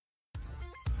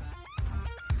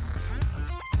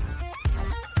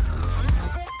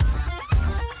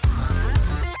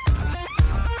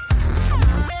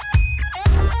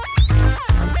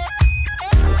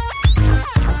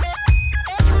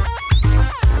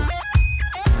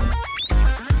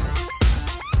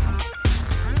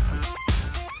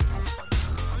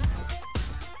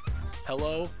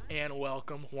Hello and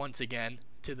welcome once again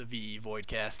to the VE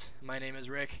Voidcast. My name is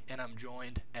Rick, and I'm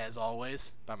joined, as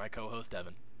always, by my co-host,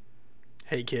 Devin.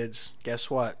 Hey kids, guess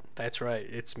what? That's right,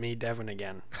 it's me, Devin,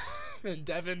 again. And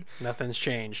Devin... Nothing's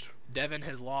changed. Devin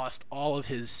has lost all of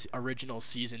his original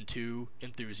Season 2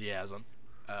 enthusiasm.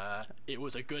 It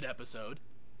was a good episode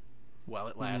while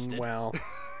it lasted. Well,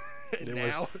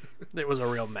 it was a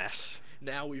real mess.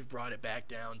 Now we've brought it back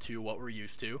down to what we're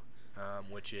used to,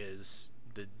 which is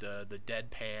the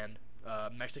deadpan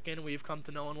Mexican we've come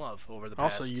to know and love over the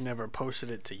past... Also, you never posted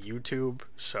it to YouTube,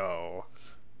 so...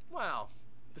 Well,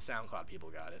 the SoundCloud people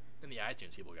got it, and the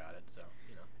iTunes people got it, so,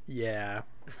 you know. Yeah,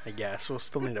 I guess. We'll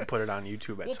still need to put it on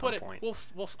YouTube at some point.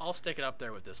 I'll stick it up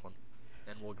there with this one.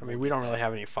 And we don't really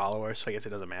have any followers, so I guess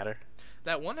it doesn't matter.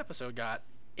 That one episode got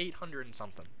 800 and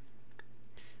something.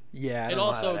 Yeah, it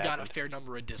also got a fair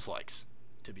number of dislikes.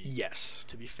 To be fair,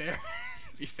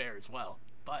 to be fair as well.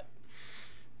 But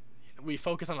we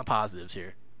focus on the positives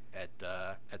here at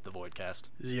the Voidcast.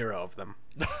 0 of them.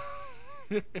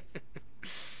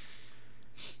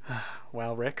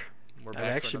 Well, Rick, I've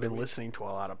actually been listening to a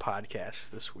lot of podcasts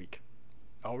this week.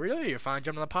 Oh, really? You're finally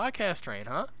jumping on the podcast train,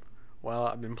 huh? Well,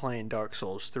 I've been playing Dark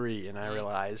Souls 3, and I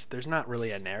realized there's not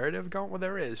really a narrative going. Well,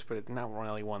 there is, but it's not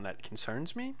really one that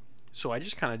concerns me. So I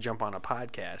just kind of jump on a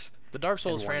podcast. The Dark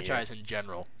Souls franchise in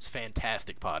general is a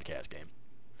fantastic podcast game.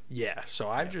 Yeah, so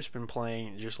I've just been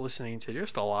listening to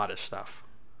just a lot of stuff.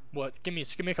 What? Give me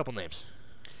a couple names.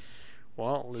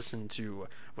 Well,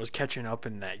 was catching up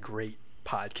in that great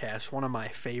podcast, one of my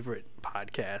favorite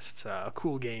podcasts,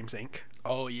 Cool Games Inc.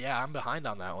 Oh, yeah, I'm behind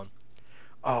on that one.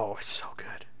 Oh, it's so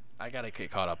good. I gotta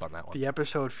get caught up on that one. The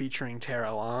episode featuring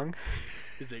Tara Long.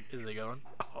 Is it going?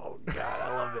 Oh, God,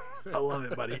 I love it. I love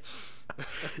it, buddy.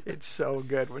 It's so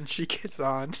good when she gets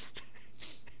on.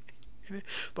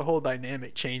 The whole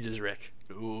dynamic changes, Rick.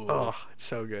 Ooh. Oh, it's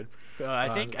so good.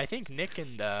 I think Nick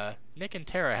and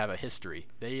Tara have a history.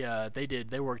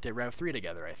 They worked at Rev 3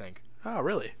 together, I think. Oh,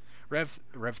 really? Rev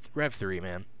 3,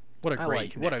 man. What a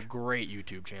great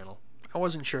YouTube channel. I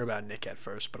wasn't sure about Nick at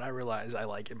first, but I realized I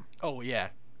like him. Oh yeah.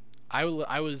 I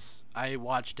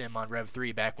watched him on Rev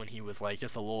 3 back when he was like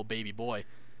just a little baby boy,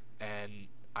 and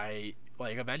I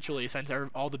like eventually, since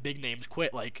all the big names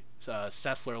quit, like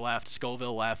Sessler left,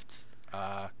 Scoville left,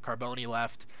 Carboni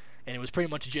left, and it was pretty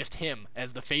much just him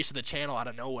as the face of the channel out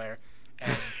of nowhere,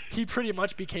 and he pretty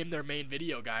much became their main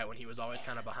video guy when he was always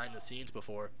kind of behind the scenes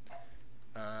before,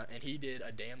 and he did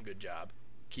a damn good job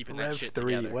keeping that shit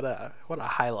together. Rev 3, what a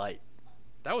highlight.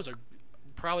 That was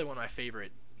probably one of my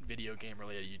favorite video game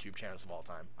related YouTube channels of all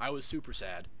time. I was super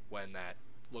sad when that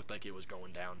looked like it was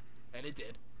going down, and it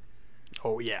did.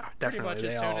 Oh yeah, definitely.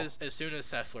 Pretty much as soon as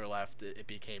Sessler left, it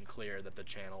became clear that the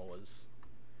channel was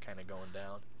kind of going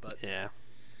down. But yeah,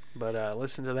 but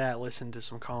listen to that. Listen to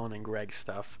some Colin and Greg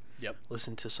stuff. Yep.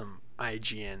 Listen to some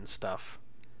IGN stuff.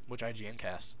 Which IGN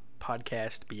cast?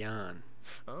 Podcast Beyond.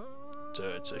 Oh.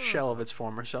 It's a shell of its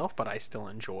former self, but I still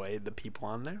enjoy the people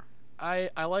on there. I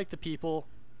like the people,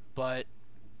 but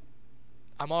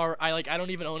I don't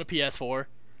even own a PS4,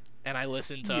 and I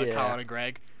listen to Colin and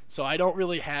Greg, so I don't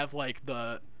really have like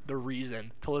the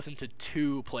reason to listen to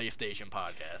 2 PlayStation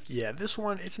podcasts. Yeah, this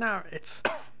one it's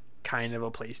kind of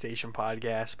a PlayStation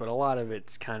podcast, but a lot of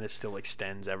it kind of still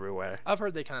extends everywhere. I've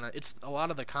heard it's a lot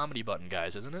of the Comedy Button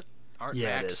guys, isn't it? Aren't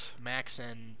it is. Max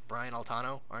and Brian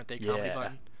Altano, aren't they Comedy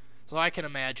Button? So I can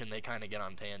imagine they kind of get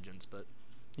on tangents, but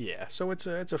yeah, so it's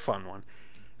a fun one.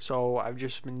 So I've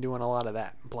just been doing a lot of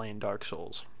that, playing Dark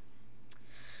Souls.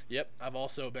 Yep, I've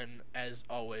also been, as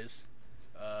always,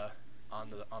 on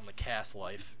the Cast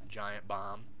Life Giant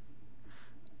Bomb.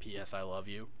 P.S. I love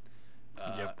you.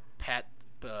 Yep. Pat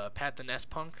the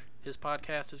Nest Punk, his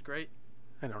podcast is great.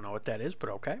 I don't know what that is, but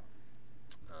okay.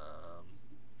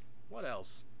 What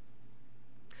else?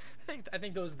 I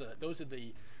think those are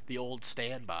the old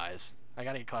standbys. I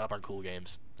gotta get caught up on Cool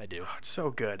Games. I do. Oh, it's so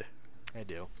good. I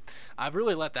do. I've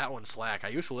really let that one slack. I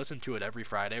used to listen to it every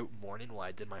Friday morning while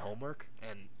I did my homework,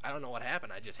 and I don't know what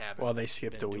happened. I just haven't. Well, they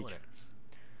skipped a week.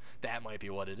 That might be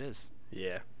what it is.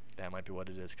 Yeah. That might be what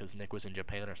it is, because Nick was in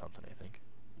Japan or something, I think.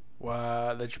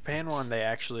 Well, the Japan one, they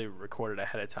actually recorded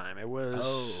ahead of time. It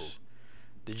was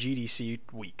the GDC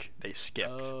week. They skipped.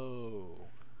 Oh.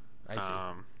 I see.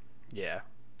 Yeah.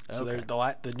 So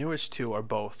the newest 2 are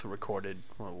both recorded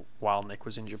while Nick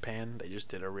was in Japan. They just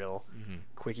did a real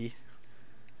quickie.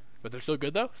 But they're still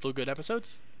good, though? Still good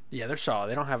episodes? Yeah, they're solid.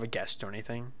 They don't have a guest or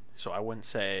anything, so I wouldn't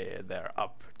say they're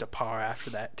up to par after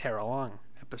that Tara Long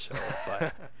episode.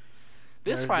 But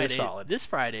This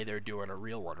Friday they're doing a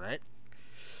real one, right?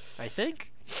 I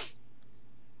think.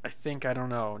 I don't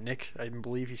know. Nick, I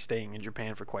believe he's staying in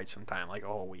Japan for quite some time, like a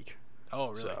whole week. Oh,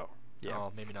 really? So, yeah.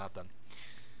 Oh, maybe not then.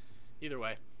 Either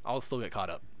way, I'll still get caught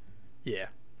up. Yeah.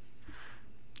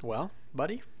 Well,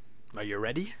 buddy, are you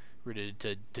ready Ready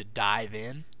to dive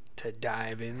in? to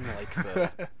dive in like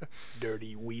the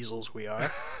dirty weasels we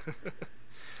are?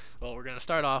 Well, we're going to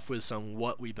start off with some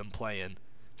what we've been playing.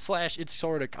 / it's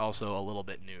sort of also a little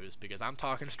bit news because I'm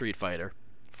talking Street Fighter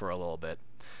for a little bit.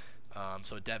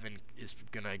 So Devin is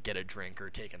going to get a drink or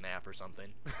take a nap or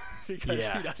something because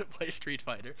he doesn't play Street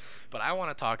Fighter. But I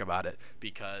want to talk about it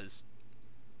because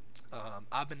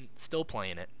I've been still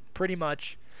playing it pretty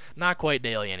much, not quite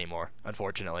daily anymore,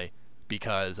 unfortunately,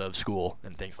 because of school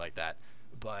and things like that.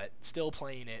 But still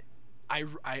playing it.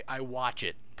 I watch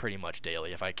it pretty much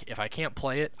daily. If I can't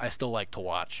play it, I still like to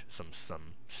watch some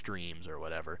streams or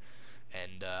whatever.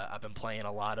 And I've been playing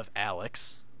a lot of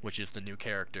Alex, which is the new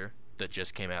character that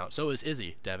just came out. So is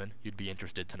Izzy, Devin. You'd be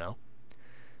interested to know.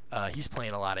 He's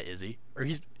playing a lot of Izzy, or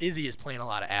Izzy is playing a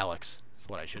lot of Alex. Is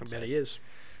what I should say. I bet he is.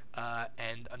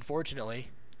 And unfortunately,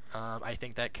 I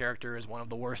think that character is one of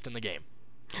the worst in the game.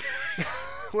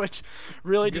 Which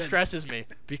really distresses me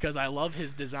because I love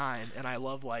his design and I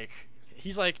love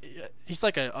he's like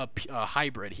a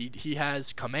hybrid. He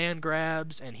has command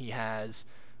grabs and he has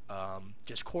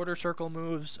just quarter circle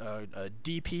moves, a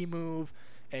DP move,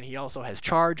 and he also has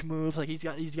charge moves. Like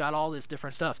he's got all this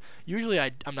different stuff. Usually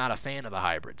I'm not a fan of the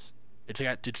hybrids.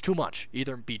 It's too much.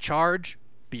 Either be charge,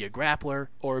 be a grappler,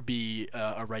 or be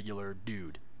a regular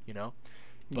dude. You know.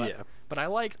 But I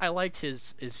liked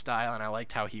his style and I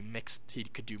liked how he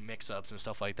could do mix-ups and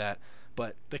stuff like that.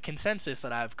 But the consensus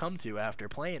that I've come to after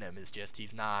playing him is just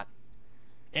he's not,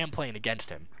 and playing against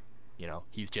him, you know,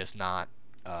 he's just not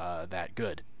that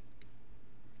good,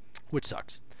 which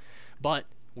sucks. But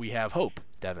we have hope,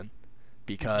 Devin,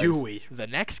 because the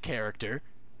next character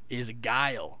is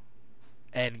Guile,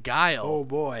 and Guile. Oh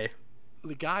boy,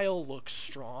 the Guile looks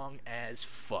strong as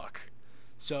fuck.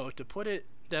 So to put it,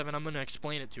 Devin, I'm going to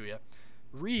explain it to you.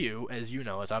 Ryu, as you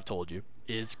know, as I've told you,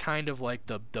 is kind of like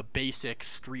the basic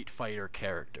Street Fighter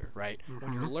character, right? Mm-hmm.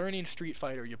 When you're learning Street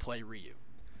Fighter, you play Ryu.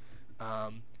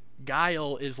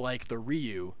 Guile is like the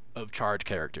Ryu of charge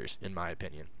characters, in my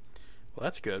opinion. Well,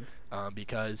 that's good.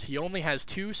 Because he only has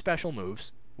 2 special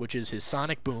moves, which is his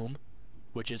Sonic Boom,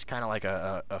 which is kind of like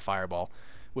a fireball,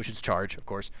 which is charge, of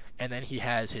course. And then he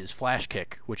has his Flash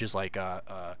Kick, which is like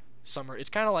it's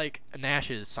kind of like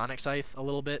Nash's Sonic Scythe a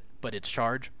little bit, but it's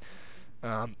charge.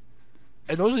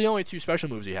 And those are the only 2 special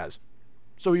moves he has.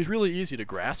 So he's really easy to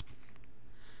grasp.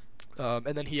 And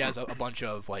then he has a bunch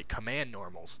of like command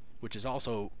normals, which is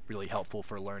also really helpful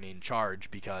for learning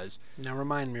charge because... Now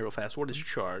remind me real fast, what is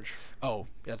charge? Oh,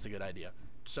 that's a good idea.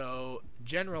 So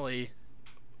generally,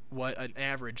 what an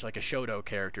average, like a Shoto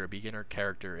character, a beginner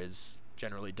character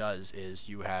generally does is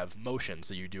you have motions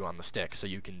that you do on the stick. So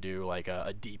you can do like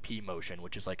a DP motion,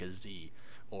 which is like a Z,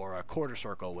 or a quarter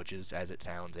circle, which is, as it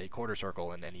sounds, a quarter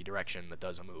circle in any direction that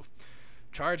does a move.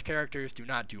 Charge characters do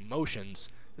not do motions.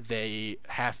 They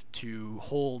have to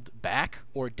hold back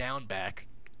or down back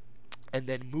and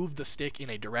then move the stick in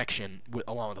a direction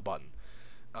along with a button.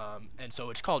 And so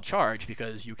it's called charge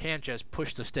because you can't just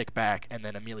push the stick back and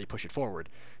then immediately push it forward.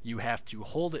 You have to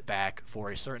hold it back for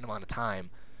a certain amount of time,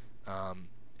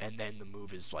 and then the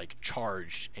move is like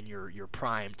charged and you're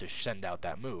primed to send out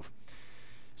that move.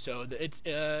 So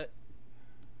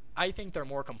I think they're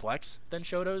more complex than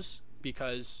Shotos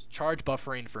because charge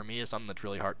buffering for me is something that's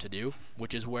really hard to do,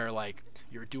 which is where like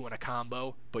you're doing a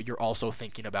combo, but you're also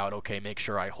thinking about, okay, make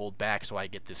sure I hold back so I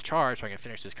get this charge so I can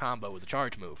finish this combo with a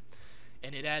charge move.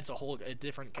 And it adds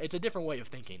it's a different way of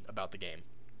thinking about the game.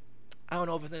 I don't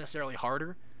know if it's necessarily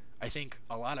harder. I think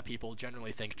a lot of people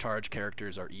generally think charge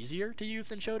characters are easier to use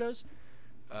than Shotos.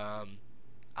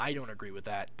 I don't agree with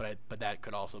that, but that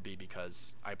could also be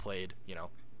because I played,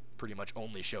 pretty much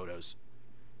only Shotos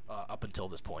up until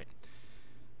this point.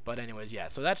 But anyways, yeah,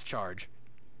 so that's charge.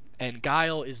 And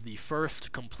Guile is the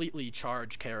first completely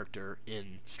charge character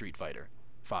in Street Fighter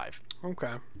 5.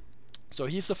 Okay. So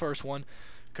he's the first one,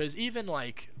 because even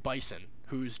like Bison,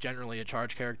 who's generally a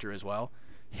charge character as well,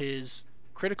 his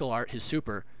critical art, his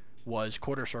super, was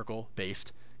quarter circle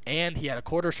based, and he had a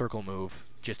quarter circle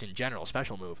move, just in general,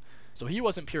 special move. So he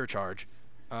wasn't pure charge.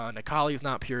 Necalli's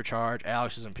not pure charge.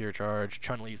 Alex isn't pure charge.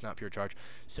 Chun-Li's not pure charge.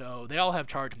 So they all have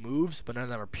charge moves, but none of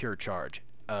them are pure charge.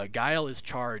 Guile is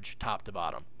charge top to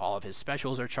bottom. All of his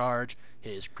specials are charge.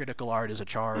 His critical art is a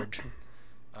charge.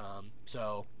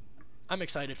 So I'm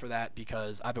excited for that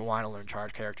because I've been wanting to learn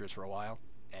charge characters for a while,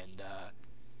 and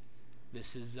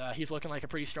he's looking like a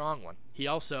pretty strong one. He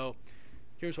also,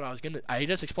 here's what I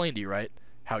just explained to you, right?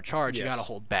 How charge you gotta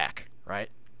hold back, right?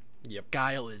 Yep.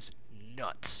 Guile is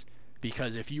nuts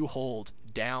because if you hold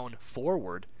down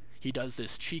forward, he does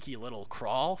this cheeky little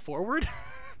crawl forward.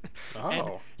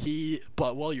 Oh.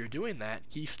 But while you're doing that,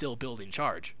 he's still building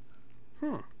charge.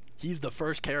 He's the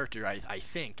first character, I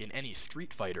think, in any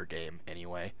Street Fighter game,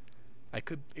 anyway.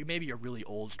 Maybe a really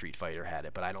old Street Fighter had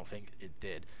it, but I don't think it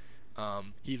did.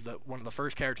 He's one of the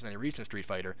first characters in any recent Street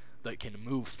Fighter that can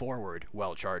move forward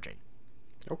while charging.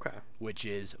 Okay. Which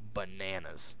is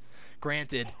bananas.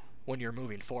 Granted, when you're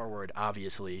moving forward,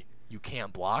 obviously, you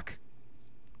can't block,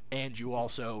 and you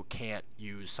also can't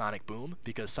use Sonic Boom,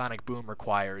 because Sonic Boom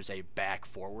requires a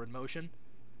back-forward motion,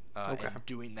 Okay. and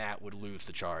doing that would lose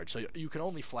the charge. So you can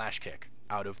only flash kick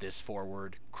out of this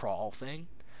forward crawl thing,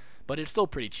 but it's still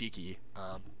pretty cheeky,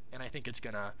 and I think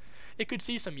it could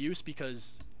see some use,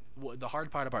 because the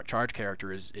hard part about charge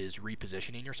character is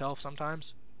repositioning yourself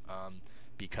sometimes,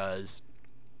 because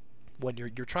when you're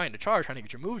trying to charge, trying to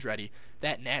get your moves ready,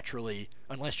 that naturally,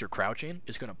 unless you're crouching,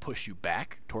 is going to push you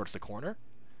back towards the corner,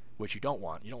 which you don't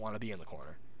want. You don't want to be in the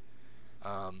corner.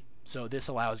 So this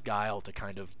allows Guile to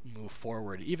kind of move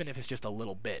forward, even if it's just a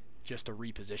little bit, just to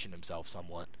reposition himself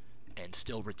somewhat and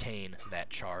still retain that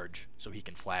charge so he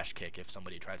can flash kick if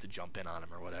somebody tries to jump in on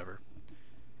him or whatever.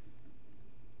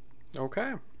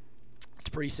 Okay. It's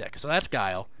pretty sick. So that's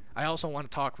Guile. I also want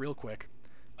to talk real quick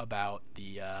about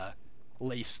the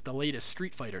latest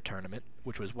Street Fighter tournament,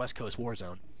 which was West Coast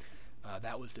Warzone.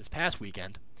 That was this past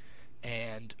weekend,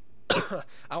 and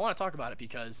I want to talk about it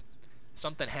because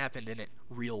something happened in it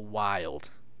real wild.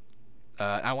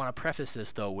 I want to preface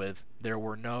this, though, with there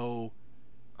were no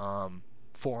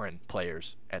foreign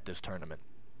players at this tournament.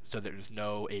 So there's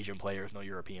no Asian players, no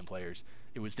European players.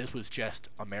 This was just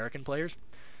American players.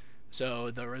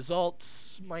 So the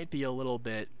results might be a little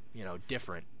bit,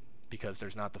 different, because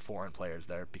there's not the foreign players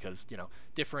there, because,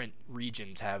 different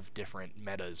regions have different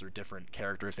metas or different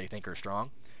characters they think are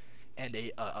strong. And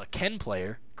a Ken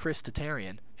player, Chris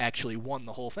Tatarian, actually won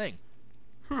the whole thing.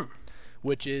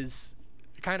 Which is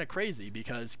kind of crazy,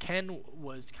 because Ken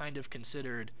was kind of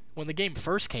considered, when the game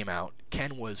first came out,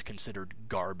 Ken was considered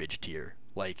garbage tier.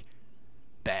 Like,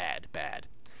 bad.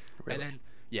 Really? And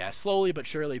then, slowly but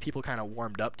surely people kind of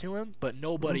warmed up to him, but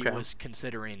nobody was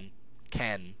considering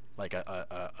Ken like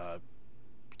a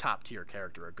top tier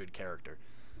character, a good character.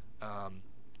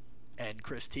 And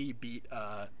Chris T beat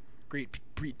PR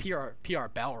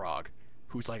Balrog,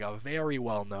 who's like a very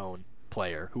well known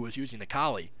player who was using the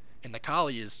Kali, and the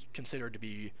Kali is considered to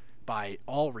be by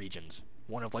all regions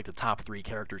one of like the top 3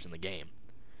 characters in the game.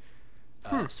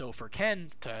 So for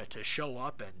Ken to show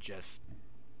up and just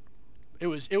it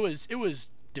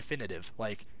was definitive.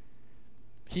 Like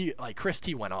Chris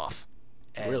T went off.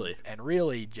 And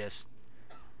really just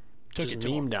took it to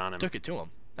him. On him. Took it to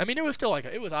him. I mean, it was still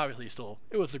it was obviously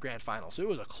it was the grand final, so it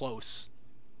was a close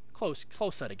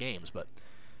set of games, but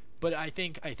I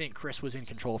think Chris was in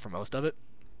control for most of it.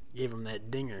 Gave him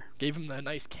that dinger. Gave him the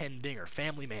nice Ken dinger,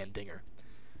 family man dinger.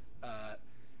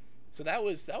 So that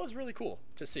was really cool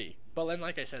to see. But then,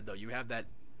 like I said, though, you have that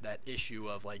issue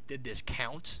of like, did this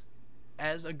count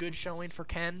as a good showing for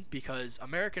Ken? Because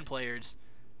American players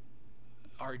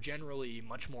are generally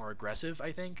much more aggressive,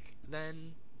 I think,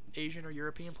 than Asian or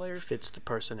European players. Fits the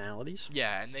personalities.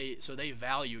 Yeah, and they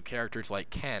value characters like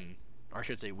Ken, or I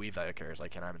should say we value characters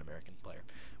like Ken. I'm an American player.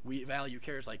 We value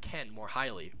characters like Ken more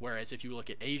highly, whereas if you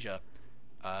look at Asia,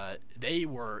 they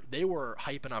were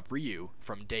hyping up Ryu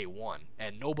from day one,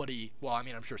 and nobody, well, I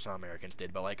mean, I'm sure some Americans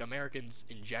did, but like Americans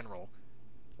in general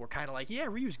were kind of like, yeah,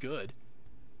 Ryu's good,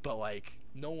 but like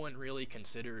no one really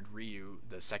considered Ryu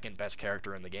the second best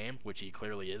character in the game, which he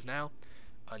clearly is now,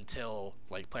 until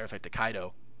like players like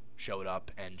Takedo showed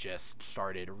up and just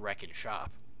started wrecking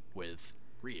shop with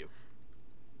Ryu.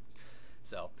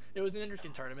 So it was an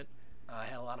interesting tournament. I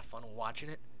had a lot of fun watching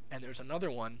it. And there's another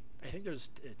one. I think there's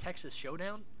Texas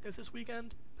Showdown is this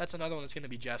weekend. That's another one that's going to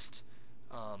be just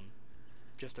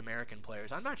American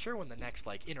players. I'm not sure when the next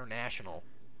like international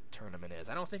tournament is.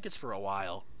 I don't think it's for a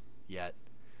while yet.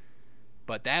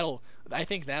 But I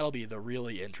think that'll be the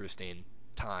really interesting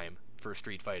time for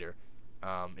Street Fighter.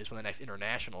 Is when the next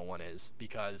international one is,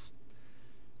 because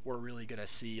we're really going to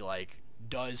see like,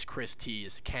 does Chris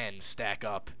T's Ken stack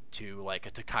up to like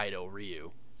a Takedo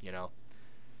Ryu,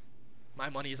 My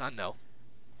money's on no,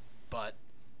 but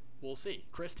we'll see.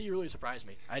 Chris T really surprised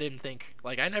me. I didn't think,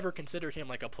 I never considered him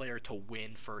like a player to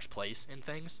win first place in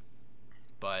things,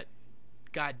 but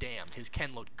goddamn, his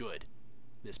Ken looked good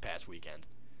this past weekend.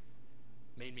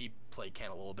 Made me play Ken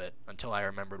a little bit until I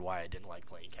remembered why I didn't like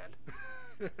playing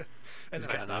Ken. He's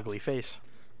got an ugly face.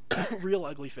 Real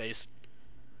ugly face.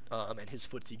 And his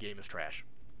footsie game is trash.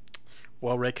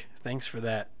 Well, Rick, thanks for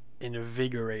that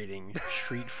invigorating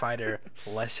Street Fighter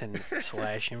lesson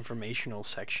 / informational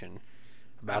section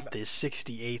about the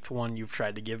 68th one you've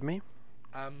tried to give me.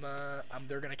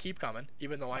 They're gonna keep coming,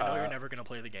 even though I know you're never gonna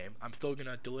play the game. I'm still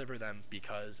gonna deliver them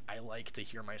because I like to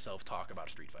hear myself talk about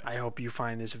Street Fighter. I hope you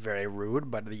find this very rude,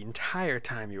 but the entire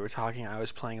time you were talking, I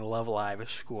was playing Love Live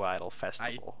School Idol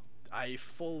Festival. I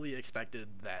fully expected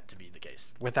that to be the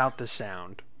case. Without the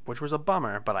sound, which was a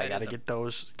bummer, but I gotta get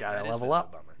those, gotta level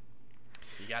up. Bummer.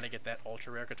 You gotta get that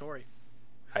ultra rare Katori.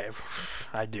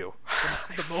 I do.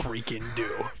 I freaking do.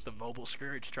 The mobile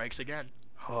scourge strikes again.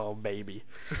 Oh, baby.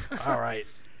 All right.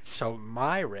 So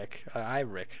Rick,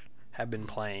 have been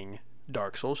playing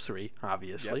Dark Souls 3,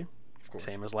 obviously. Yep, of course.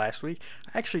 Same as last week.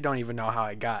 I actually don't even know how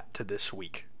I got to this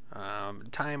week.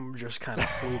 Time just kind of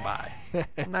flew by.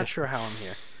 I'm not sure how I'm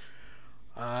here.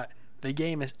 The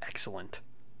game is excellent.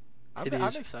 I'm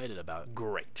excited about it.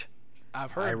 Great.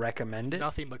 I've heard I recommend it.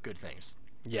 Nothing but good things.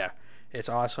 Yeah, it's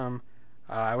awesome.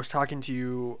 I was talking to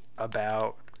you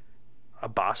about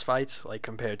boss fights, like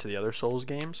compared to the other Souls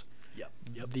games. Yep.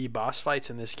 The boss fights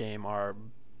in this game are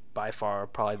by far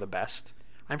probably the best.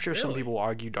 I'm sure some people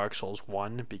argue Dark Souls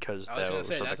 1 because those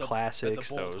are the classics,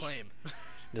 that's a bold those claim.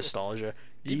 nostalgia.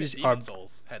 Demon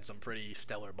Souls had some pretty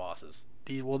stellar bosses.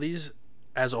 These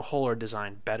as a whole are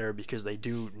designed better because they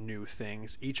do new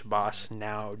things. Each boss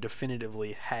now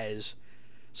definitively has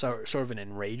sort of an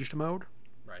enraged mode.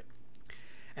 Right.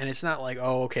 And it's not like,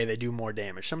 oh, okay, they do more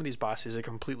damage. Some of these bosses, it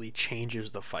completely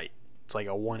changes the fight. It's like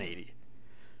a 180.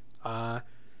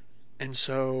 And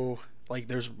so, like,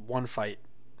 there's one fight,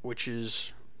 which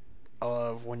is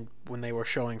when they were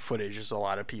showing footage, is a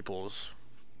lot of people's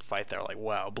fight there, like,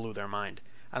 wow, blew their mind.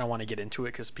 I don't want to get into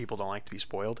it because people don't like to be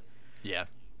spoiled. Yeah.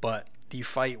 But the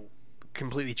fight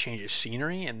completely changes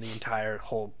scenery, and the entire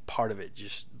whole part of it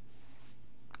just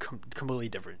completely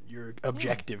different. Your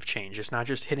objective change. It's not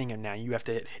just hitting him now. You have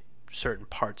to hit certain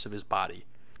parts of his body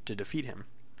to defeat him.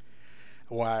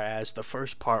 Whereas the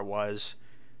first part was,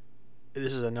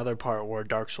 this is another part where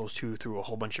Dark Souls 2 threw a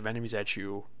whole bunch of enemies at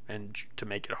you and to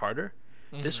make it harder.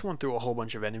 This one threw a whole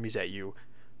bunch of enemies at you,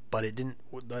 but it didn't.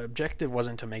 The objective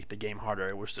wasn't to make the game harder.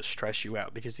 It was to stress you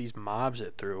out because these mobs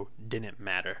it threw didn't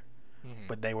matter,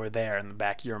 but they were there in the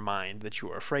back of your mind that you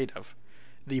were afraid of.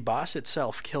 The boss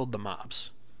itself killed the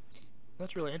mobs.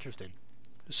 That's really interesting.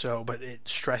 So, but it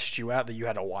stressed you out that you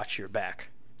had to watch your back,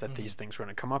 that these things were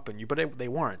going to come up on you, but they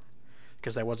weren't,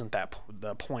 because that wasn't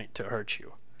the point to hurt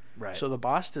you. Right. So the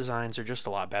boss designs are just a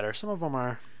lot better. Some of them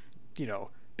are,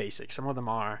 basic. Some of them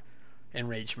are in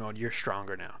rage mode. You're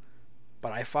stronger now.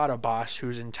 But I fought a boss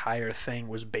whose entire thing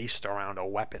was based around a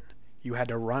weapon. You had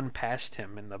to run past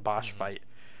him in the boss fight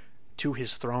to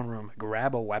his throne room,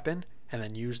 grab a weapon, and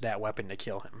then use that weapon to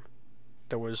kill him.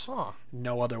 There was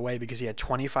no other way because he had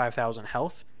 25,000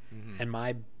 health, and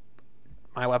my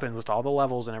weapon with all the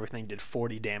levels and everything did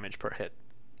 40 damage per hit.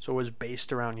 So it was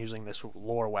based around using this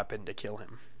lore weapon to kill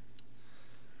him.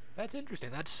 That's interesting.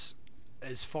 That's,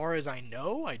 as far as I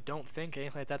know, I don't think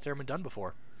anything like that's ever been done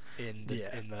before in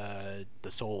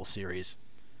the Souls series.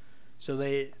 So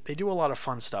they do a lot of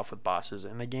fun stuff with bosses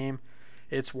in the game.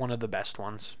 It's one of the best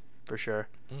ones for sure.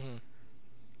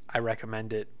 I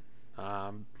recommend it.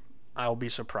 I'll be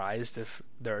surprised if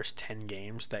there's 10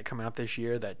 games that come out this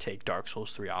year that take Dark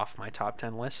Souls 3 off my top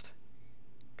 10 list,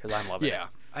 because I'm loving it.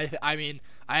 Yeah, I mean,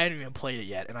 I haven't even played it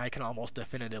yet, and I can almost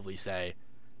definitively say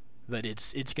that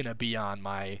it's gonna be on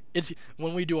my. It's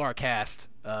when we do our cast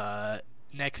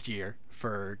next year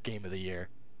for Game of the Year.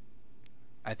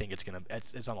 I think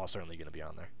it's almost certainly gonna be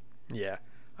on there. Yeah,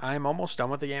 I'm almost done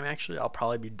with the game. Actually, I'll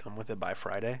probably be done with it by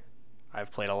Friday.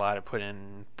 I've played a lot. I put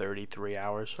in 33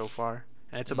 hours so far.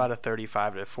 And it's about a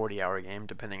 35 to 40 hour game,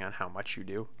 depending on how much you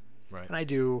do. Right. And I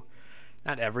do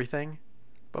not everything,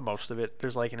 but most of it.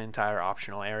 There's like an entire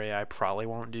optional area I probably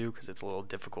won't do because it's a little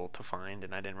difficult to find,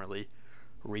 and I didn't really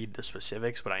read the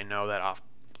specifics, but I know that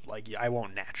I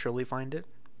won't naturally find it.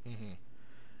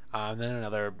 Then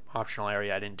another optional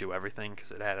area I didn't do everything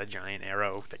because it had a giant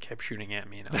arrow that kept shooting at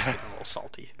me, and I was getting a little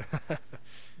salty.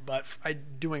 But I'm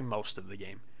doing most of the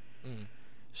game.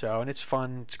 So, and it's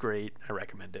fun. It's great. I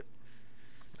recommend it.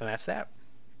 And that's that.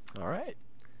 All right.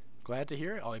 Glad to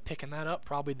hear it. I'll be picking that up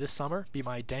probably this summer. Be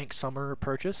my dank summer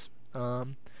purchase. I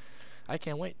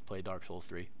can't wait to play Dark Souls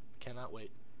 3. Cannot wait.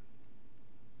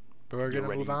 But we're going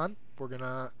to move on. We're going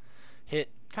to hit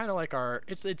kind of like our...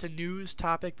 It's a news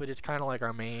topic, but it's kind of like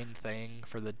our main thing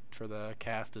for the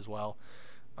cast as well.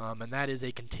 And that is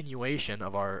a continuation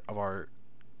of our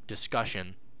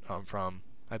discussion from,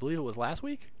 I believe it was last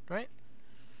week, right?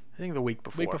 I think the week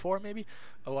before. Week before, maybe?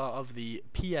 Of the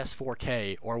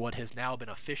PS4K, or what has now been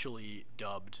officially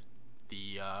dubbed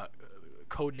the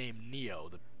codename Neo,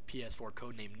 the PS4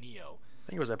 codename Neo. I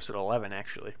think it was episode 11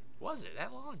 actually. Was it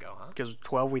that long ago, huh? Because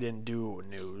 12 we didn't do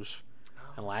news,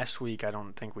 Oh. and last week I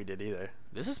don't think we did either.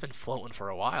 This has been floating for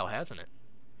a while, hasn't it?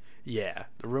 Yeah,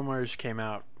 the rumors came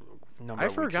out. I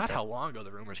forgot how long ago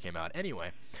the rumors came out.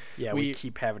 Anyway. Yeah, we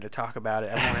keep having to talk about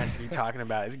it. Everyone has to keep talking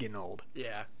about it. It's getting old.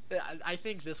 Yeah. I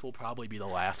think this will probably be the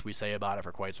last we say about it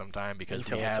for quite some time because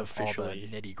Until we it's have officially all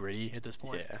the nitty-gritty at this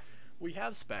point. Yeah. We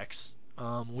have specs.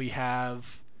 We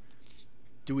have...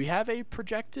 Do we have a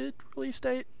projected release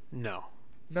date? No.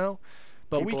 No?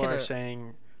 But People we can... are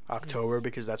saying October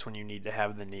because that's when you need to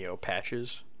have the Neo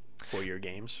patches for your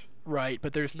games. Right,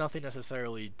 but there's nothing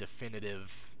necessarily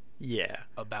definitive Yeah.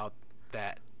 about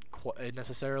that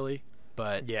necessarily.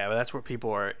 But Yeah, but that's what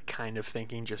people are kind of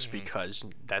thinking just because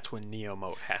that's when Neo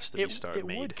Mode has to be it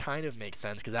made. would kind of make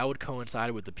sense because that would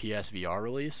coincide with the PSVR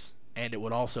release, and it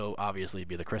would also obviously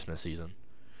be the Christmas season.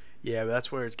 Yeah, but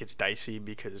that's where it gets dicey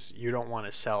because you don't want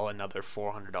to sell another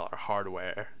 $400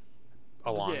 hardware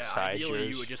alongside ideally yours.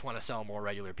 you would just want to sell more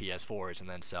regular PS4s and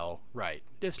then sell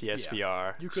this PSVR.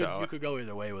 Yeah. You so could go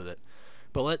either way with it,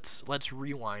 but let's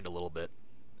rewind a little bit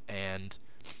and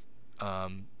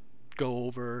go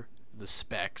over the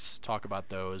specs, talk about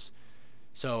those.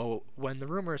 So when the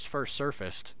rumors first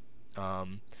surfaced,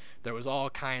 there was all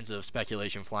kinds of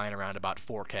speculation flying around about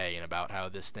 4K and about how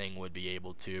this thing would be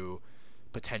able to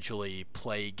potentially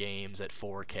play games at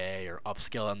 4K or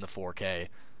upscale on the 4K.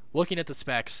 Looking at the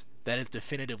specs, that is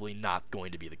definitively not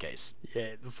going to be the case.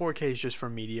 Yeah, the 4K is just for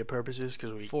media purposes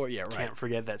because we can't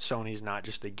forget that Sony's not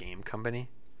just a game company.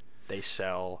 They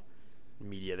sell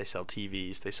media, they sell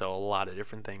TVs, they sell a lot of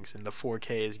different things, and the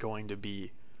 4K is going to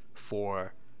be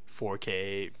for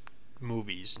 4K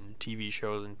movies and TV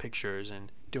shows and pictures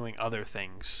and doing other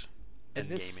things than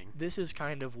gaming. This is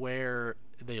kind of where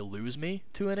they lose me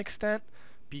to an extent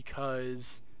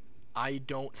because I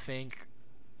don't think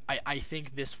I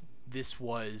think it's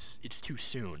too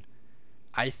soon.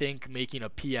 I think making a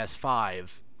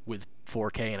PS5 with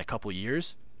 4K in a couple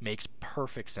years makes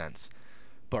perfect sense.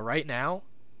 But right now,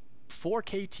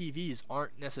 4K TVs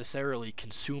aren't necessarily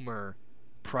consumer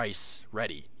price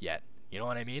ready yet. You know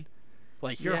what I mean?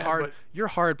 Like you're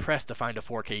hard pressed to find a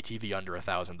 4K TV under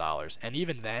 $1,000, and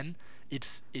even then,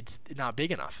 it's not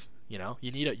big enough. You know,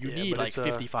 you need like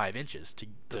 55 inches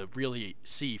to really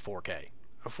see 4K.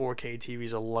 A 4K TV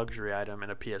is a luxury item,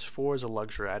 and a PS4 is a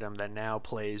luxury item that now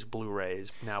plays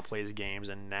Blu-rays, now plays games,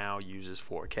 and now uses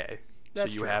 4K. So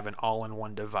you have an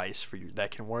all-in-one device for you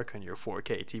that can work on your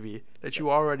 4K TV that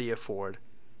you already afford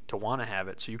to want to have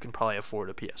it, so you can probably afford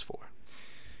a PS4.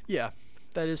 Yeah,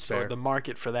 that is fair. So the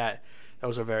market for that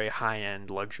was a very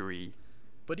high-end luxury.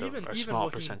 But even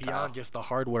looking beyond just the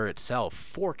hardware itself,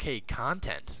 4K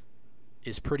content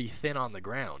is pretty thin on the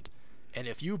ground. And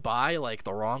if you buy like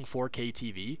the wrong 4K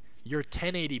TV, your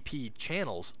 1080p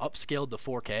channels upscaled to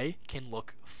 4K can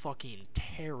look fucking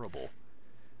terrible.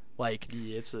 Like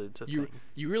it's a thing.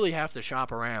 You really have to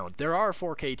shop around. There are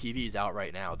 4K TVs out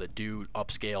right now that do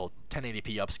upscale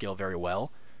 1080p upscale very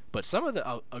well, but some of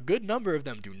a good number of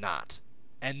them do not.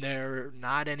 And they're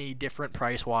not any different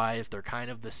price-wise. They're kind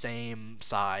of the same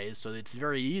size, so it's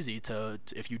very easy to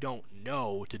if you don't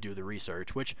know, to do the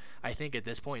research, which I think at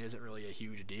this point isn't really a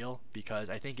huge deal because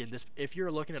I think if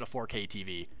you're looking at a 4K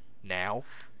TV now,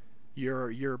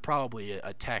 you're probably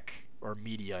a tech or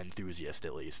media enthusiast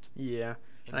at least. Yeah,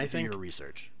 and I think your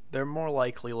research. They're more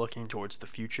likely looking towards the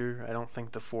future. I don't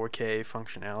think the 4K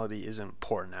functionality is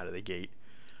important out of the gate.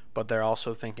 But they're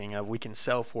also thinking of we can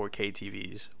sell 4K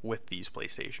TVs with these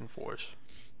PlayStation 4s.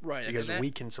 Right. Because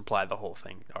we can supply the whole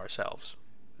thing ourselves.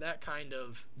 That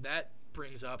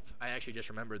brings up, I actually just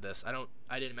remembered this.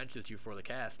 I didn't mention it to you for the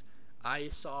cast. I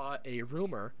saw a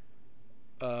rumor,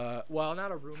 well,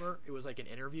 not a rumor, it was like an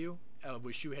interview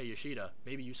with Shuhei Yoshida.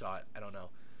 Maybe you saw it, I don't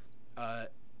know.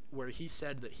 Where he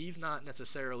said that he's not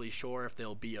necessarily sure if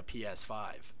there'll be a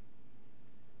PS5.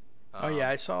 Oh yeah,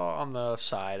 I saw on the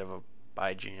side of a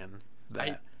IGN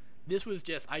that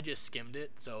I just skimmed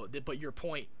it, but your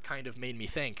point kind of made me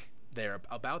think there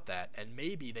about that, and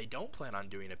maybe they don't plan on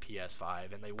doing a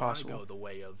PS5 and they want to go the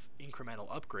way of incremental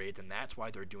upgrades, and that's why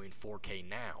they're doing 4K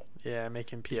now. Yeah,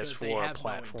 making PS4 because they have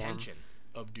platform. No intention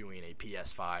of doing a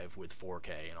PS5 with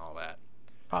 4K and all that.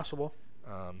 Possible.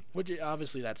 Which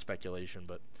obviously that's speculation,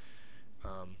 but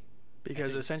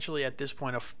because essentially at this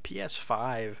point a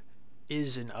PS5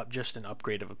 is just an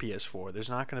upgrade of a PS4. There's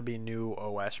not going to be new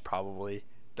OS probably.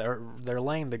 They're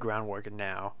laying the groundwork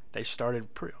now. They started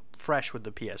fresh with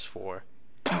the PS4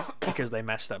 because they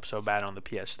messed up so bad on the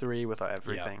PS3 with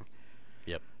everything.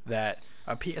 Yep. That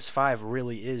a PS5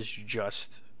 really is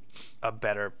just a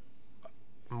better,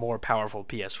 more powerful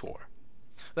PS4.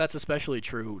 That's especially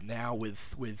true now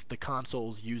with the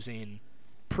consoles using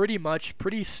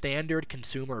pretty standard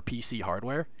consumer PC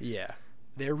hardware. Yeah.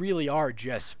 There really are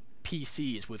just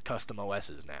PCs with custom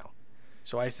OSs now.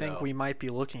 So I think we might be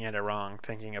looking at it wrong,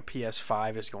 thinking a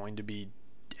PS5 is going to be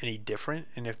any different.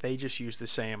 And if they just use the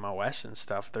same OS and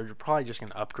stuff, they're probably just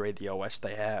going to upgrade the OS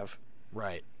they have.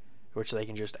 Right. Which they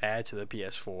can just add to the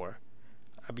PS4.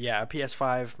 Yeah, a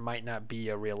PS5 might not be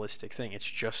a realistic thing. It's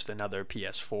just another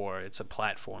PS4. It's a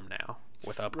platform now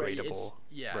with upgradable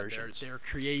versions. They're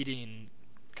creating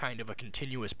kind of a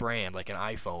continuous brand like an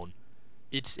iPhone.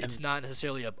 It's not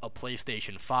necessarily a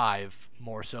PlayStation 5,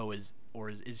 more so it's a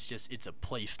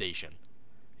PlayStation.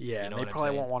 Yeah, and they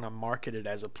probably won't want to market it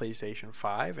as a PlayStation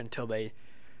 5 until they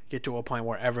get to a point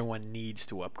where everyone needs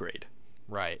to upgrade.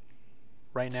 Right.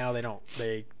 Right now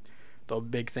the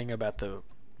big thing about the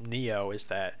Neo is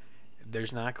that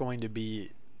there's not going to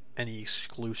be any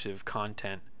exclusive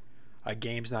content. A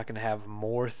game's not going to have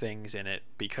more things in it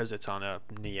because it's on a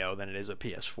Neo than it is a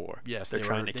PS4. Yes, they're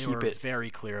trying to keep it very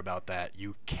clear about that.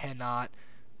 You cannot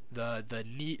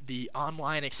the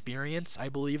online experience, I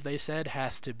believe they said,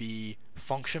 has to be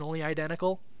functionally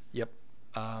identical. Yep.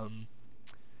 And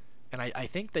I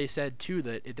think they said too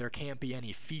that there can't be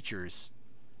any features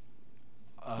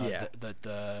that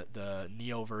the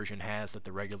Neo version has that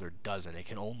the regular doesn't. It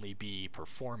can only be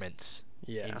performance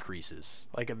increases.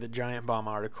 Like the Giant Bomb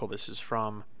article this is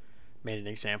from made an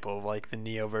example of like the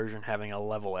Neo version having a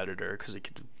level editor because it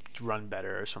could run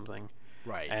better or something.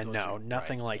 Right. And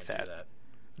nothing like that.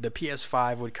 The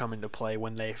PS5 would come into play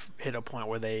when they hit a point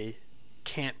where they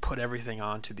can't put everything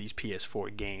onto these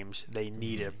PS4 games. They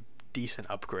need a decent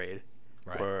upgrade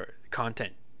where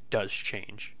content does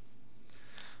change.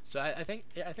 So I think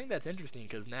that's interesting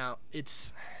because now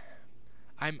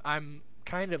I'm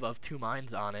kind of two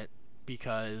minds on it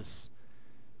because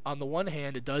on the one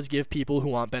hand it does give people who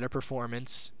want better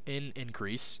performance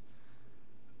increase,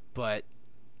 but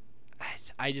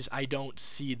I don't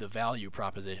see the value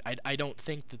proposition. I don't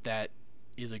think that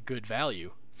is a good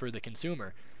value for the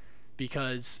consumer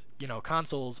because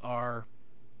consoles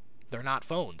they're not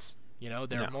phones.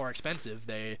 They're more expensive.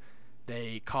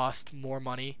 They cost more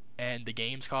money, and the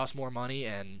games cost more money,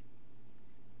 and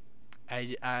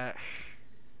I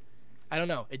don't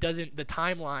know. It doesn't. The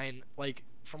timeline, like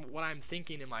from what I'm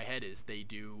thinking in my head, is they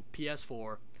do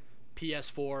PS4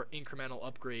 incremental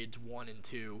upgrades 1 and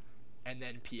 2, and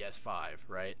then PS5,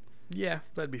 right? Yeah,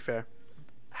 that'd be fair.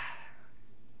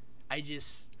 I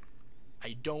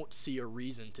don't see a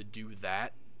reason to do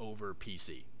that over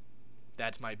PC.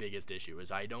 That's my biggest issue.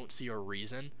 Is I don't see a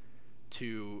reason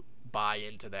to buy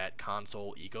into that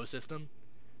console ecosystem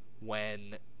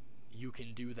when you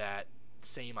can do that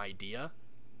same idea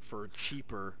for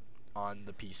cheaper on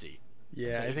the PC.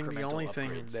 Yeah, I think the only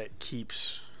thing that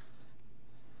keeps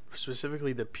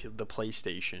specifically the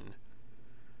PlayStation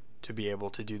to be able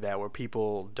to do that where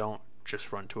people don't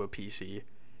just run to a PC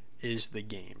is the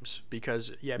games.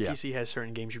 Because PC has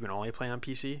certain games you can only play on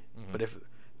PC, but if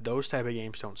those type of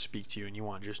games don't speak to you and you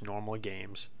want just normal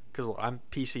games, because on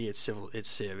PC it's Civ,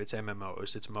 it's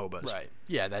MMOs, it's MOBAs. Right.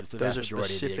 Yeah, those are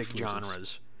specific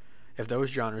genres. If those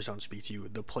genres don't speak to you,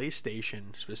 the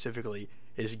PlayStation specifically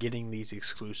is getting these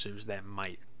exclusives that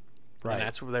might. Right. And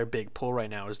that's where their big pull right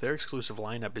now is their exclusive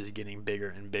lineup is getting bigger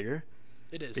and bigger.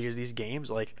 It is. Because these games,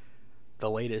 like the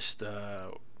latest,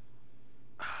 the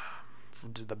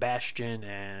Bastion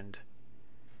and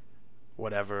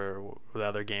whatever the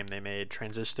other game they made,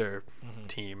 Transistor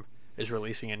Team, is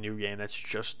releasing a new game that's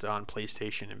just on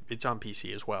PlayStation. It's on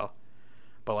PC as well,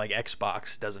 but like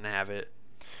Xbox doesn't have it.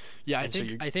 Yeah,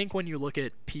 I think when you look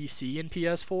at PC and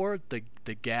PS4,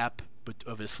 the gap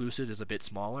of exclusives is a bit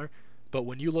smaller. But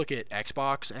when you look at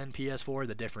Xbox and PS4,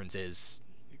 the difference is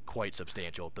quite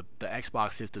substantial. The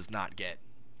Xbox does not get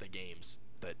the games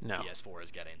that PS4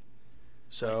 is getting.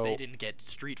 So they didn't get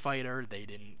Street Fighter.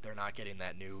 They're not getting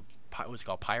that new what's it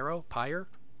called,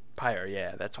 Pyre,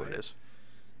 yeah, that's what it is.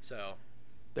 So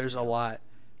there's a lot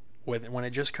when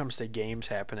it just comes to games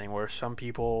happening where some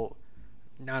people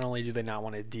not only do they not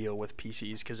want to deal with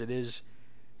PCs because it is,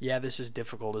 this is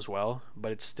difficult as well,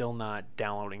 but it's still not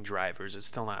downloading drivers. It's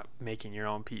still not making your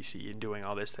own PC and doing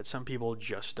all this that some people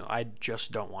I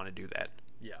just don't want to do that.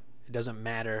 Yeah. It doesn't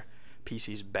matter.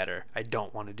 PC's better. I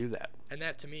don't want to do that. And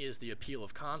that to me is the appeal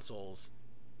of consoles,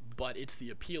 but it's the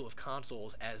appeal of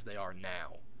consoles as they are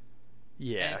now.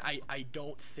 Yeah. And I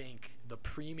don't think the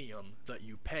premium that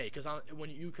you pay, because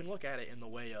when you can look at it in the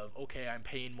way of, okay, I'm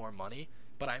paying more money,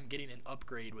 but I'm getting an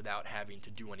upgrade without having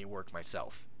to do any work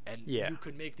myself. And you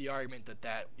could make the argument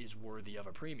that is worthy of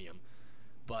a premium.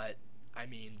 But, I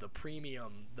mean, the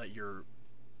premium that you're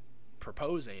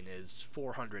proposing is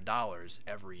 $400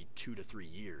 every 2 to 3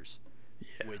 years.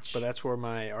 Yeah, but that's where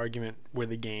my argument with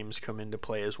the games come into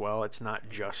play as well. It's not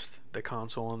just the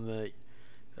console and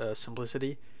the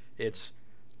simplicity. It's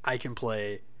I can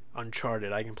play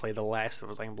Uncharted, I can play The Last of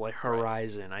Us, I can play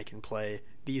Horizon, I can play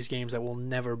these games that will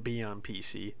never be on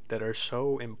PC that are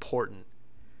so important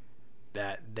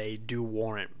that they do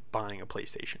warrant buying a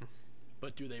PlayStation.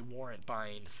 But do they warrant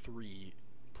buying 3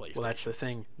 PlayStations? Well, that's the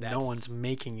thing. No one's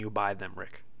making you buy them,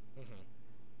 Rick. Mm-hmm.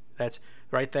 That's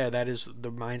right there. That is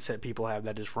the mindset people have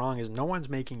that is wrong. Is no one's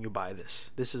making you buy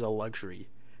this. This is a luxury.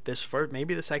 This first,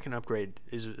 maybe the second upgrade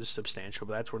is substantial,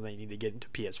 but that's where they need to get into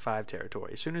PS5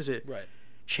 territory. As soon as it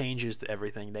changes to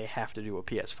everything, they have to do a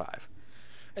PS5.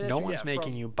 No one's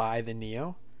making you buy the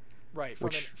Neo. Right.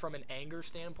 From an anger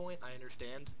standpoint, I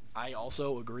understand. I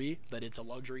also agree that it's a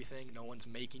luxury thing. No one's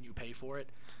making you pay for it.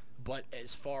 But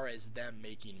as far as them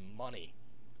making money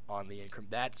on the income,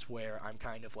 that's where I'm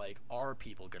kind of like, are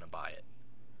people going to buy it?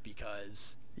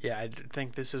 Because... Yeah, I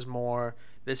think this is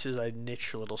a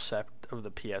niche little sect of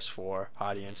the PS4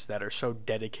 audience that are so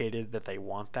dedicated that they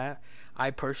want that.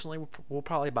 I personally will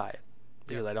probably buy it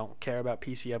because I don't care about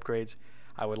PC upgrades.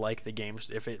 I would like the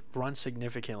games if it runs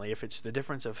significantly. If it's the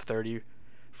difference of 30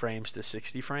 frames to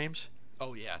 60 frames,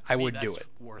 I would do it.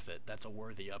 Worth it. That's a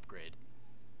worthy upgrade.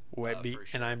 For sure.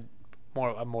 And I'm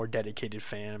a more dedicated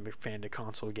fan. I'm a fan to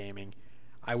console gaming.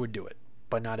 I would do it.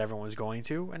 But not everyone's going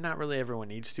to, and not really everyone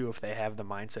needs to if they have the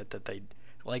mindset that they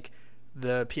like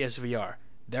the PSVR.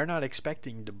 They're not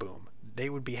expecting to boom. They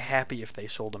would be happy if they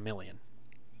sold 1 million.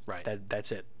 Right.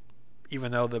 That's it.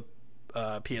 Even though the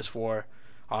PS4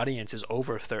 audience is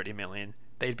over 30 million,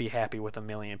 they'd be happy with 1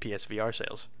 million PSVR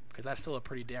sales. Because that's still a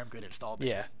pretty damn good install base.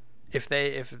 Yeah. If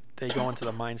they go into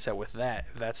the mindset with that,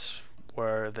 if that's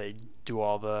where they do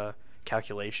all the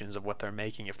calculations of what they're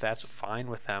making, if that's fine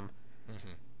with them,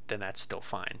 then that's still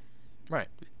fine. Right.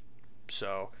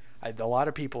 So a lot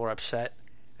of people are upset,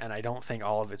 and I don't think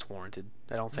all of it's warranted.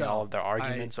 I don't think all of their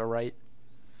arguments are right.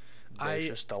 There's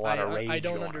just a lot of rage going on. I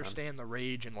don't understand the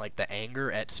rage and like the anger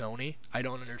at Sony. I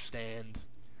don't understand,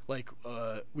 like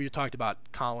we talked about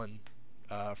Colin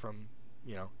from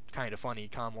Kind of Funny,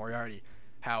 Colin Moriarty,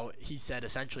 how he said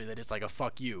essentially that it's like a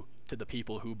fuck you to the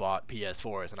people who bought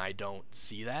PS4s, and I don't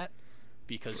see that.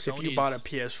 Because if you bought a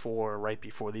PS4 right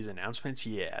before these announcements,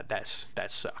 that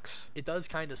sucks. It does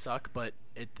kind of suck, but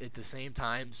at the same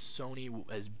time,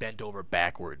 Sony has bent over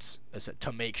backwards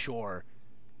to make sure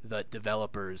that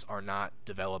developers are not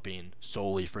developing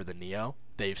solely for the Neo.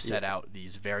 They've set out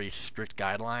these very strict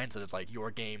guidelines that it's like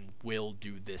your game will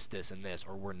do this, this, and this,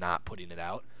 or we're not putting it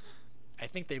out. I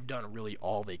think they've done really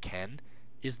all they can.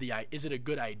 Is it a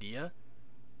good idea?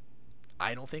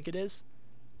 I don't think it is.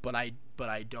 But I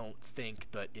don't think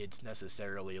that it's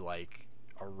necessarily like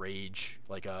a rage,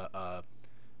 like a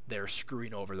they're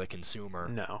screwing over the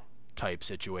consumer type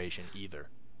situation either.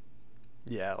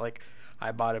 Yeah, like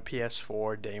I bought a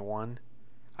PS4 day one.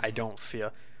 I don't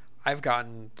feel I've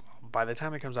gotten by the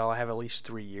time it comes out, I'll have at least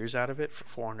 3 years out of it for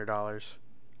 $400.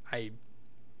 I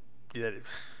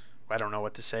don't know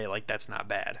what to say. Like that's not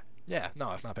bad. Yeah,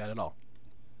 no, it's not bad at all.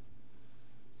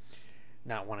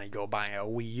 Not when I go buy a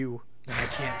Wii U. And I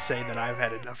can't say that I've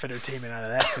had enough entertainment out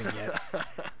of that thing yet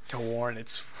to warrant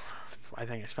it's. I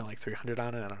think I spent like $300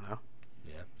 on it. I don't know.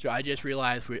 Yeah. So I just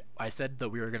realized I said that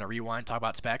we were gonna rewind, talk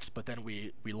about specs, but then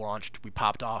we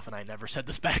popped off, and I never said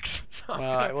the specs. So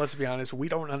let's be honest. We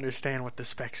don't understand what the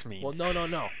specs mean. Well,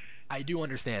 no. I do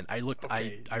understand. I looked.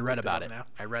 Okay, I read about it. Now?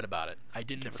 I read about it. I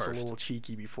didn't at first. It's a little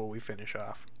cheeky before we finish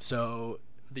off. So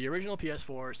the original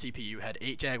PS4 CPU had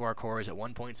 8 Jaguar cores at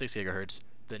 1.6 gigahertz.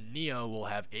 The Neo will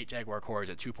have 8 Jaguar cores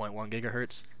at 2.1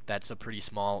 gigahertz. That's a pretty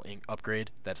small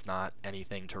upgrade. That's not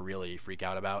anything to really freak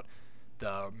out about.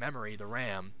 The memory, the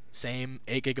RAM, same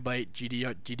 8 gigabyte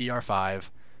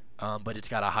GDR5, but it's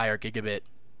got a higher gigabit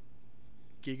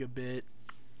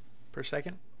per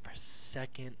second.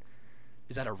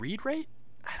 Is that a read rate?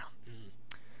 I don't.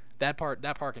 That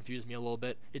part confused me a little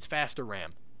bit. It's faster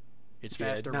RAM. It's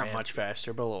faster RAM. Not much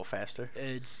faster, but a little faster.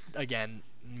 It's again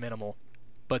minimal.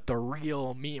 But the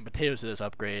real meat and potatoes of this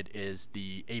upgrade is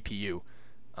the APU,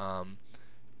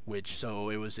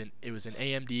 it was an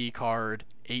AMD card,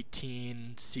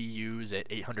 18 CUs at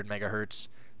 800 megahertz.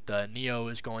 The Neo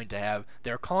is going to have,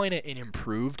 they're calling it an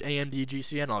improved AMD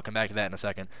GCN. I'll come back to that in a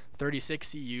second.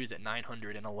 36 CUs at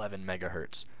 911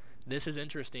 megahertz. This is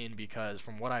interesting because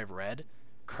from what I've read,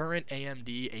 current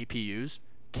AMD APUs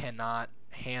cannot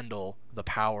handle the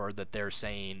power that they're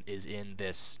saying is in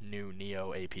this new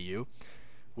Neo APU.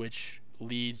 Which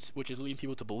is leading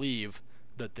people to believe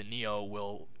that the Neo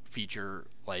will feature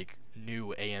like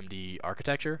new AMD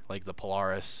architecture, like the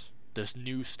Polaris this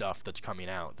new stuff that's coming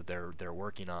out that they're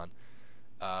working on,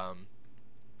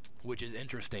 which is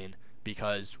interesting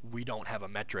because we don't have a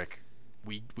metric.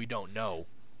 We don't know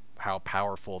how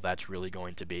powerful that's really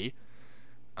going to be.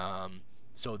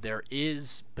 So there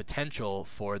is potential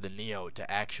for the Neo to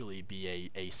actually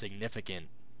be a significant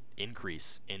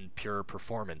increase in pure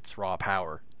performance, raw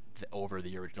power, over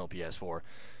the original PS4.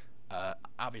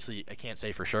 Obviously, I can't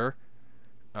say for sure,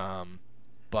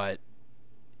 but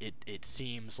it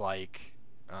seems like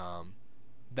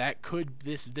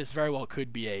this very well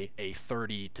could be a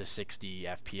 30 to 60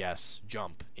 FPS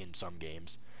jump in some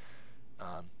games.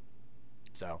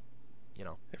 So,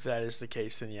 If that is the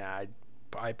case, then yeah,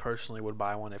 I personally would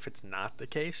buy one. If it's not the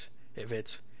case, if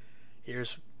it's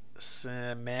here's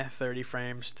 30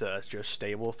 frames to just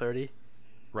stable 30,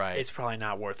 right, it's probably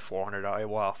not worth $400.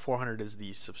 Well, $400 is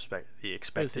the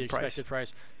expected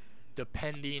price.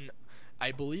 Depending,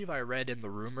 I believe I read in the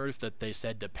rumors that they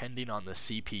said depending on the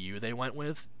CPU they went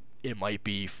with, it might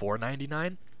be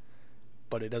 $499.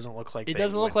 But it doesn't look like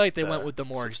they went with the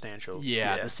more substantial.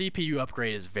 Yeah, the CPU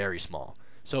upgrade is very small,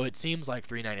 so it seems like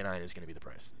 $399 is going to be the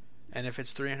price. And if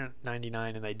it's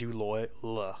 $399 and they do lower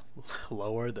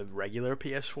the regular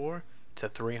PS4 to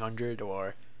 $300,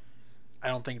 or I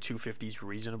don't think $250 is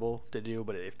reasonable to do,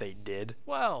 but if they did,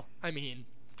 well, I mean,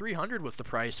 $300 was the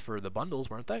price for the bundles,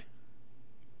 weren't they?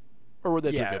 Or were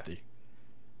they $350?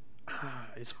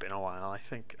 It's been a while.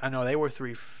 I know they were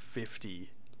 $350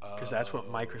 because that's what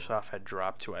Microsoft had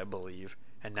dropped to, I believe,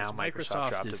 and now Microsoft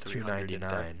dropped to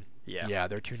 $399. Yeah,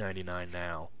 they're $299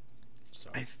 now. So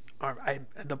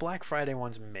the Black Friday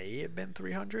ones may have been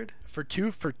 $300 for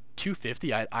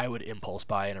 $250. I would impulse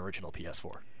buy an original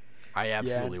PS4. I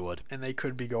absolutely would. And they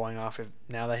could be going off if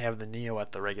now they have the Neo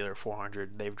at the regular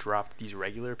 $400. They've dropped these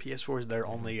regular PS4s. They're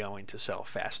only going to sell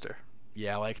faster.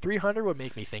 Yeah, like $300 would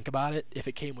make me think about it if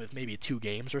it came with maybe 2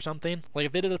 games or something. Like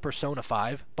if they did a Persona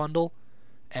 5 bundle,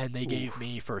 and they gave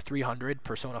me for $300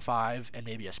 Persona 5 and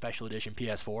maybe a special edition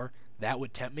PS4, that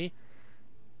would tempt me.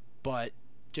 But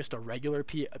just a regular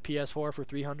PS4 for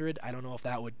 $300, I don't know if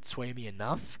that would sway me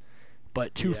enough.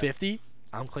 But $250,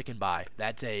 I'm clicking buy.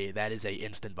 That is a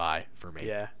instant buy for me.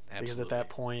 Yeah, absolutely. Because at that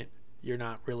point, you're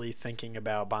not really thinking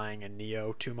about buying a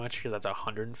Neo too much because that's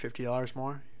 $150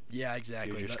 more. Yeah,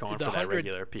 exactly. You're just going for that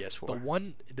regular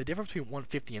PS4. The difference between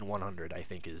 $150 and $100, I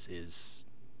think, is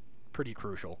pretty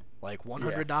crucial. Like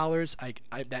 $100,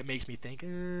 I that makes me think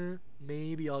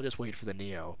maybe I'll just wait for the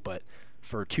Neo. But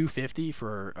for $250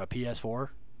 for a PS4,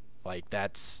 like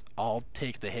I'll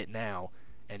take the hit now,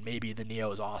 and maybe the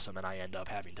Neo is awesome, and I end up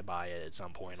having to buy it at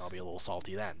some point. I'll be a little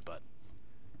salty then, but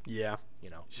yeah,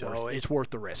 so it's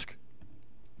worth the risk.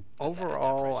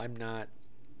 Overall, I'm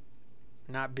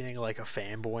not being like a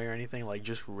fanboy or anything. Like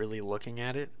just really looking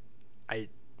at it, I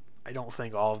don't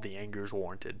think all of the anger is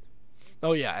warranted.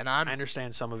 Oh yeah, and I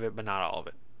understand some of it, but not all of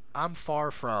it. I'm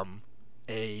far from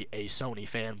a Sony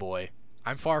fanboy.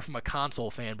 I'm far from a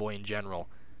console fanboy in general.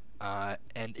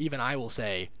 And even I will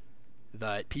say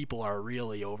that people are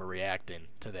really overreacting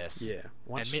to this. Yeah.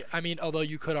 I mean, although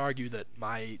you could argue that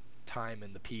my time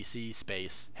in the PC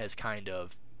space has kind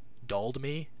of dulled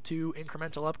me to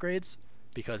incremental upgrades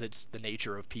because it's the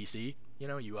nature of PC.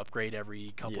 You upgrade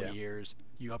every couple of years.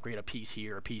 You upgrade a piece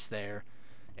here, a piece there,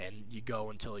 and you go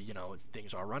until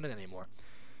things aren't running anymore.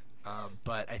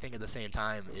 But I think at the same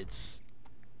time, it's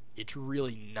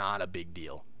really not a big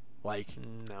deal. Like,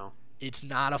 no, it's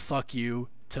not a fuck you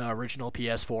to original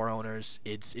PS4 owners.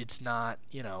 It's not.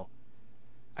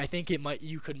 I think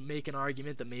you could make an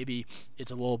argument that maybe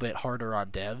it's a little bit harder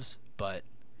on devs, but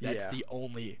that's the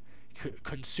only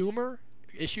consumer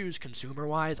issues. Consumer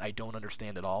wise, I don't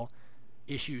understand at all.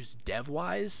 Issues dev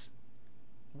wise,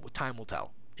 time will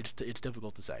tell. It's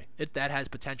difficult to say. That has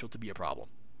potential to be a problem.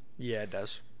 Yeah, it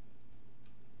does.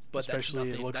 But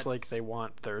especially it looks like they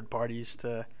want third parties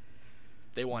to.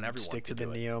 They want everyone stick to the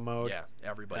do Neo mode. Yeah,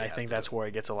 everybody. And I think that's where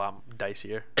it gets a lot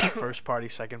dicier. First party,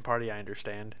 second party, I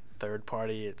understand. Third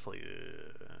party, it's like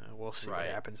we'll see what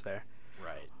happens there.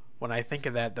 Right. When I think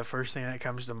of that, the first thing that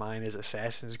comes to mind is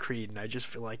Assassin's Creed, and I just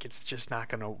feel like it's just not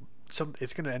gonna.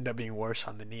 It's gonna end up being worse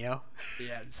on the Neo.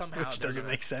 Yeah, somehow. Which doesn't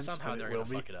make sense. Somehow they're gonna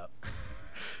fuck it up.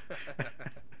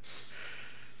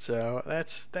 So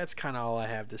that's kind of all I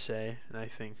have to say, and I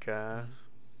think,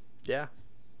 yeah.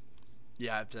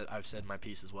 Yeah, I've said my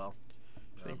piece as well.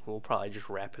 I think we'll probably just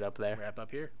wrap it up there. Wrap up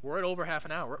here. We're at over half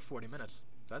an hour. We're at 40 minutes.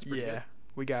 That's pretty good.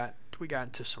 We got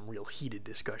into some real heated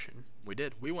discussion. We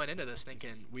did. We went into this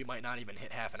thinking we might not even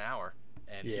hit half an hour,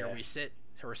 and here we sit.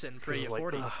 We're sitting pretty at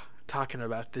 40. Talking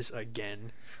about this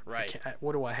again. Right.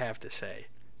 What do I have to say?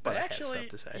 But I had actually, stuff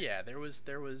to say. yeah, there was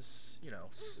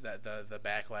that the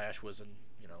backlash was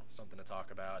something to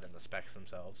talk about, and the specs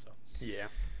themselves. So Yeah.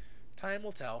 time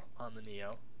will tell on the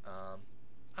Neo.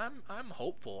 I'm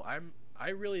hopeful. I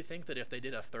really think that if they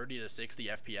did a 30 to 60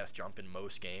 FPS jump in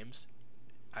most games,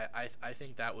 I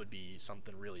think that would be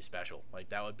something really special. Like,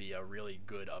 that would be a really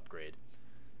good upgrade.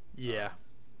 Yeah.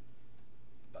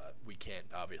 But we can't,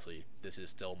 obviously. This is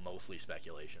still mostly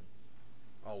speculation.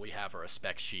 All we have are a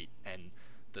spec sheet, and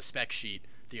the spec sheet,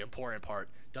 the important part,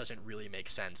 doesn't really make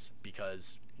sense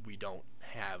because we don't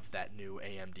have that new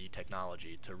AMD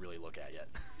technology to really look at yet.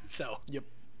 So, Yep.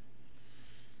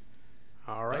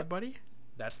 All right, But- buddy.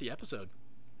 that's the episode.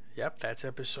 Yep, that's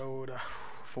episode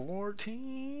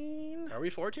 14. Are we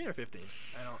 14 or 15?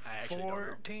 I actually don't know.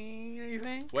 14, I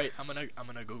think. Wait, I'm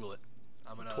gonna Google it.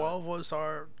 I'm gonna 12 was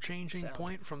our changing Sound.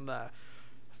 point from the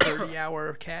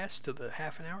 30-hour cast to the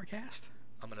half-an-hour cast.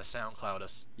 I'm gonna SoundCloud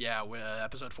us. Yeah, we're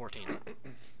episode 14.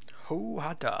 Ho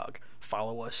hot dog.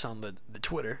 Follow us on the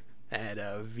Twitter at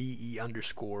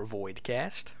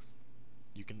VE_Voidcast.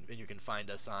 You can find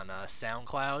us on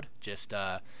SoundCloud, just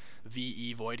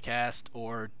VE Voidcast,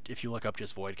 or if you look up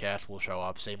just Voidcast, we'll show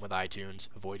up. Same with iTunes,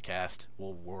 Voidcast.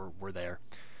 We're there.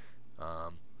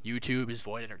 YouTube is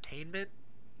Void Entertainment.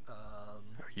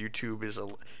 Our YouTube is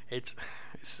it's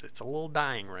a little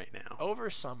dying right now. Over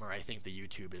summer, I think the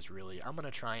YouTube is really. I'm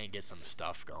gonna try and get some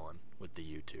stuff going with the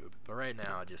YouTube, but right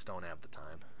now I just don't have the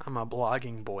time. I'm a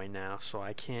blogging boy now, so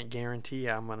I can't guarantee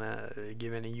I'm gonna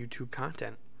give any YouTube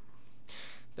content.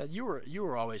 That you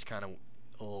were always kind of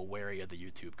a little wary of the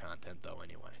YouTube content, though.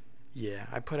 Anyway. Yeah,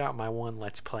 I put out my one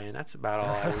Let's Play, and that's about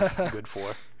all I was good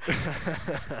for.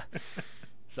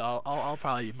 So I'll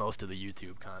probably do most of the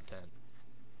YouTube content.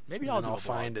 Maybe And I'll then do I'll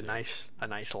find a blog,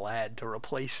 nice lad to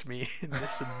replace me in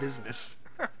this business.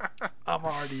 I'm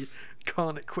already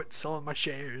calling it quit selling my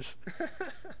shares. too.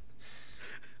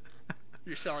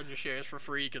 You're selling your shares for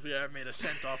free because we haven't made a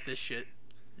cent off this shit.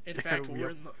 In fact,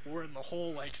 Yep. we're in the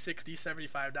whole like $60,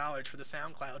 $75 for the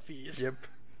SoundCloud fees. Yep.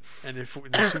 And as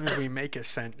soon as we make a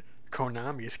cent,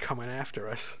 Konami's coming after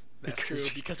us. That's true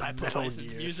because I put Metal licensed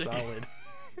Gear music Solid.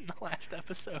 in the last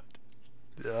episode.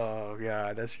 Oh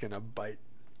god, that's gonna bite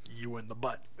you in the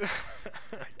butt.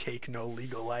 I take no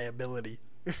legal liability.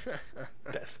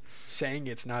 That's saying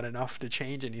it's not enough to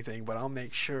change anything, but I'll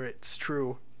make sure it's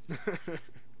true.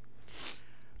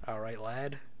 All right,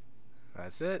 lad.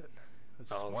 That's it.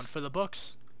 That's I'll one s- for the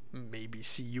books. Maybe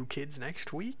see you kids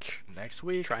next week. Next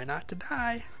week. Try not to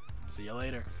die. See you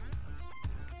later.